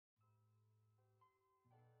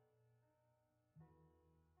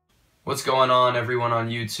What's going on, everyone on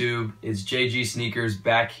YouTube? It's JG Sneakers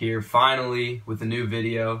back here finally with a new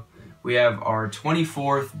video. We have our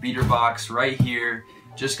 24th beater box right here.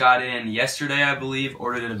 Just got in yesterday, I believe.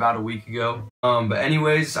 Ordered it about a week ago. But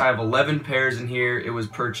anyways, I have 11 pairs in here. It was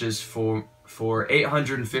purchased for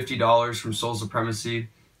 $850 from Supremacy,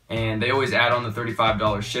 and they always add on the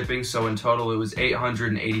 $35 shipping. So in total, it was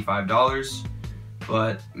 $885.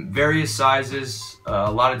 But various sizes,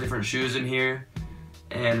 a lot of different shoes in here.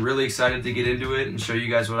 And really excited to get into it and show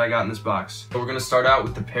you guys what I got in this box. So we're gonna start out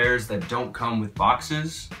with the pairs that don't come with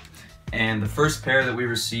boxes. And the first pair that we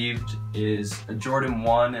received is a Jordan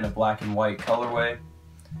 1 in a black and white colorway.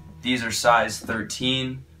 These are size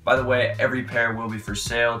 13. By the way, every pair will be for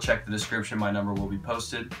sale. Check the description, my number will be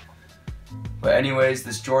posted. But anyways,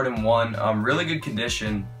 this Jordan 1, really good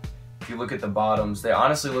condition. If you look at the bottoms, they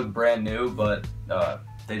honestly look brand new, but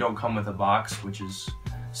they don't come with a box, which is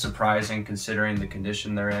surprising considering the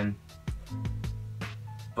condition they're in.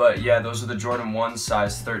 But yeah, those are the Jordan 1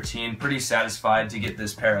 size 13. Pretty satisfied to get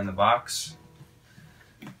this pair in the box.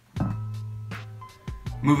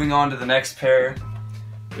 Moving on to the next pair,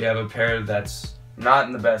 we have a pair that's not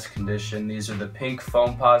in the best condition. These are the pink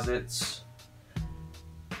Foamposites.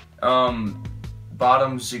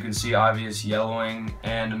 Bottoms, you can see obvious yellowing,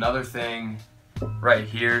 and another thing right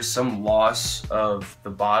here, some loss of the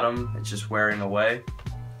bottom. It's just wearing away.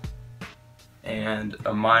 And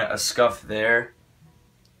a scuff there.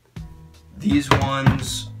 These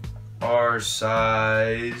ones are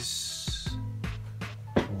size,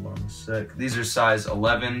 hold on a sec, these are size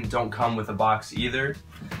 11, don't come with a box either,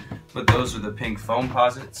 but those are the pink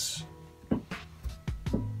Foamposites.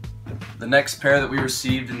 The next pair that we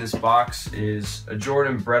received in this box is a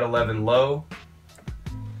Jordan Bred 11 Low,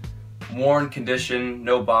 worn condition,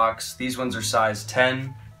 no box. These ones are size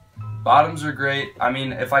 10. Bottoms are great. I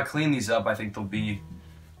mean, if I clean these up, I think they'll be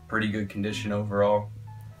pretty good condition overall.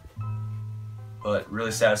 But really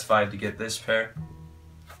satisfied to get this pair.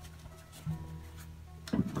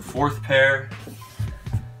 The fourth pair,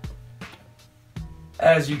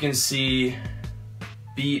 as you can see,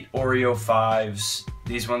 beat Oreo 5s.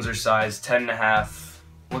 These ones are size 10.5.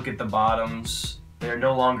 Look at the bottoms. They're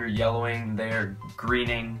no longer yellowing, they're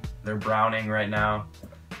greening, they're browning right now.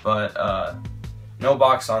 But no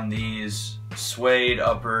box on these. Suede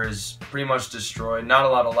uppers, pretty much destroyed. Not a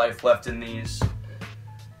lot of life left in these.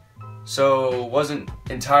 So wasn't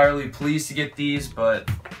entirely pleased to get these, but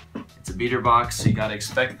it's a beater box, so you gotta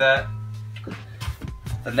expect that.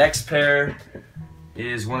 The next pair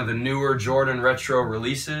is one of the newer Jordan retro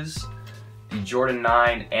releases, the Jordan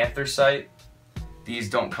 9 Anthracite. These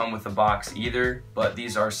don't come with a box either, but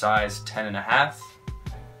these are size 10.5.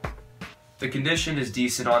 The condition is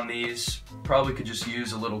decent on these. Probably could just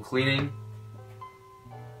use a little cleaning.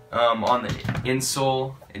 On the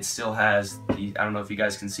insole, it still has the, I don't know if you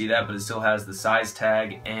guys can see that, but it still has the size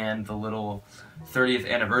tag and the little 30th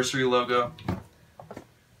anniversary logo.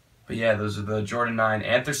 But yeah, those are the Jordan 9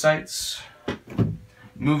 Anthracites.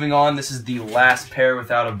 Moving on, this is the last pair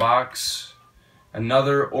without a box.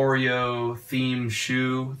 Another Oreo themed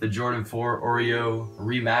shoe, the Jordan 4 Oreo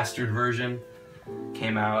remastered version.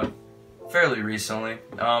 Came out fairly recently.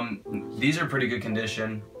 These are pretty good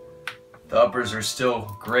condition. The uppers are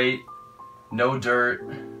still great, no dirt.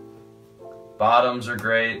 Bottoms are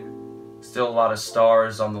great. Still a lot of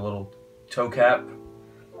stars on the little toe cap.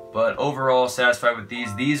 But overall, satisfied with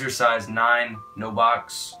these. These are size 9, no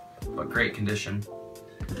box, but great condition.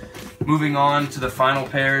 Moving on to the final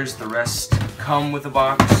pairs, the rest come with a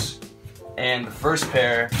box. And the first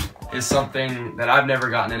pair is something that I've never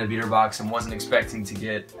gotten in a beater box and wasn't expecting to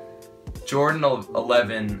get. Jordan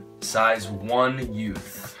 11 size 1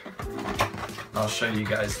 youth. I'll show you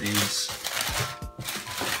guys these.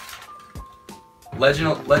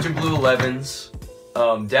 Legend Blue 11s,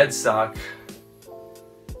 dead stock.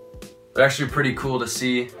 They're actually pretty cool to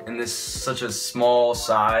see in this such a small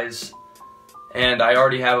size. And I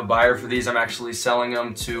already have a buyer for these. I'm actually selling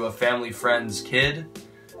them to a family friend's kid.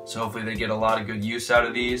 So hopefully they get a lot of good use out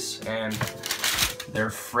of these. And they're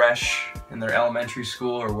fresh in their elementary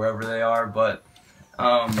school or wherever they are. But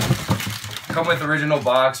come with original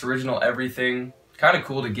box, original everything. Kind of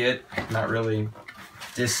cool to get. Not really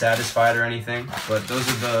dissatisfied or anything. But those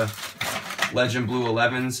are the Legend Blue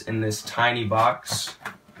 11s in this tiny box.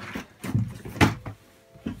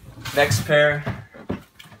 Next pair,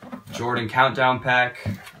 Jordan Countdown Pack.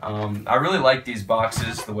 I really like these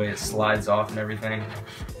boxes, the way it slides off and everything.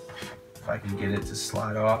 If I can get it to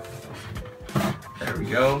slide off. There we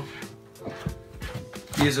go.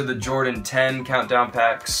 These are the Jordan 10 Countdown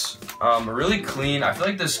Packs. Really clean. I feel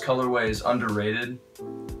like this colorway is underrated.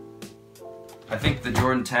 I think the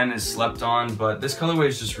Jordan 10 is slept on, but this colorway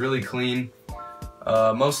is just really clean.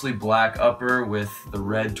 Mostly black upper with the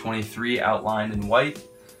red 23 outlined in white.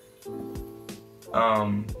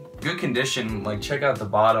 Good condition, like check out the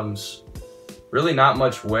bottoms. Really not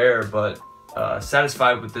much wear, but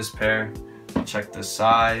satisfied with this pair. Check the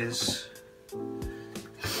size.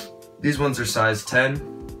 These ones are size 10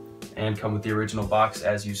 and come with the original box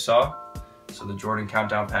as you saw. So the Jordan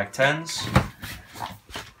Countdown Pack 10s.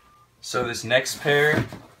 So this next pair,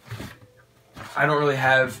 I don't really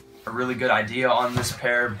have a really good idea on this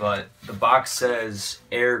pair, but the box says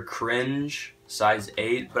Air Cringe size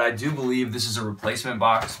 8, but I do believe this is a replacement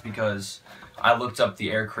box because I looked up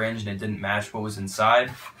the Air Cringe and it didn't match what was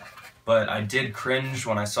inside. But I did cringe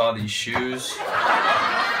when I saw these shoes.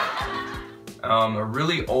 A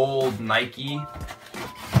really old Nike.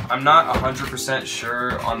 I'm not 100%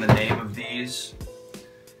 sure on the name of these,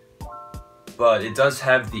 but it does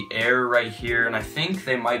have the Air right here, and I think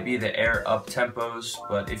they might be the Air Up Tempos,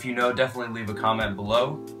 but if you know, definitely leave a comment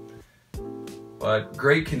below. But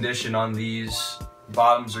great condition on these.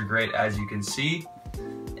 Bottoms are great, as you can see,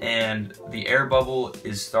 and the air bubble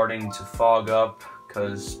is starting to fog up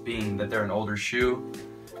because being that they're an older shoe.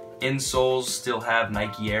 Insoles still have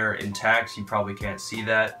Nike Air intact, you probably can't see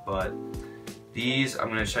that, but these, I'm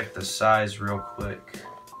gonna check the size real quick.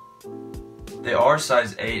 They are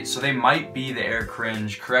size 8, so they might be the Air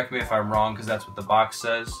Cringe. Correct me if I'm wrong, because that's what the box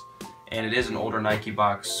says. And it is an older Nike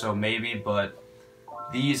box, so maybe, but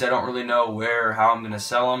these I don't really know where or how I'm gonna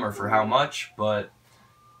sell them or for how much, but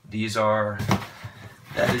these are,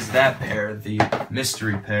 that is that pair, the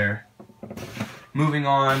mystery pair. Moving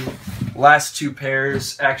on, last two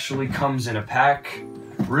pairs actually comes in a pack.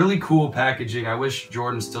 Really cool packaging. I wish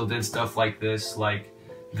Jordan still did stuff like this,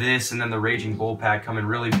 and then the Raging Bull pack come in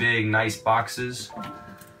really big, nice boxes.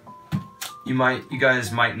 You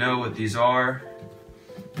guys might know what these are.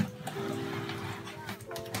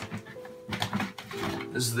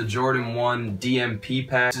 This is the Jordan 1 DMP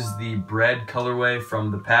pack. This is the bread colorway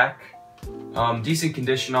from the pack. Decent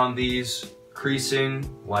condition on these. Creasing,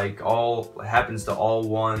 like happens to all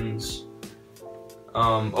ones.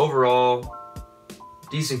 Overall,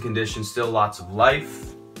 decent condition, still lots of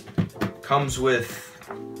life. Comes with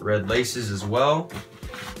red laces as well.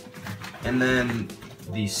 And then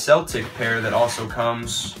the Celtic pair that also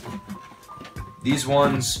comes. These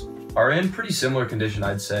ones are in pretty similar condition,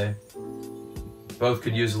 I'd say. Both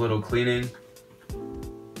could use a little cleaning.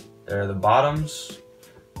 There are the bottoms.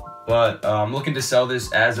 But I'm looking to sell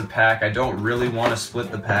this as a pack. I don't really want to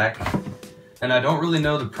split the pack. And I don't really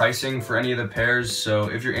know the pricing for any of the pairs, so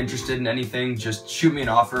if you're interested in anything, just shoot me an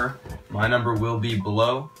offer. My number will be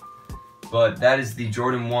below. But that is the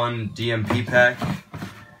Jordan 1 DMP pack.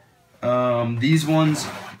 These ones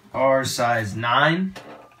are size 9.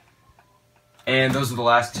 And those are the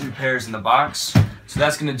last two pairs in the box. So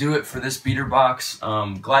that's going to do it for this beater box.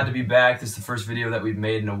 Glad to be back. This is the first video that we've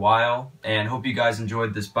made in a while. And hope you guys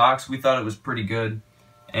enjoyed this box. We thought it was pretty good.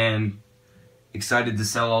 And excited to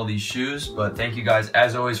sell all these shoes. But thank you guys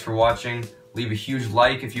as always for watching. Leave a huge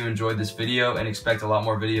like if you enjoyed this video. And expect a lot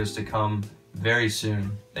more videos to come very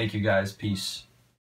soon. Thank you guys. Peace.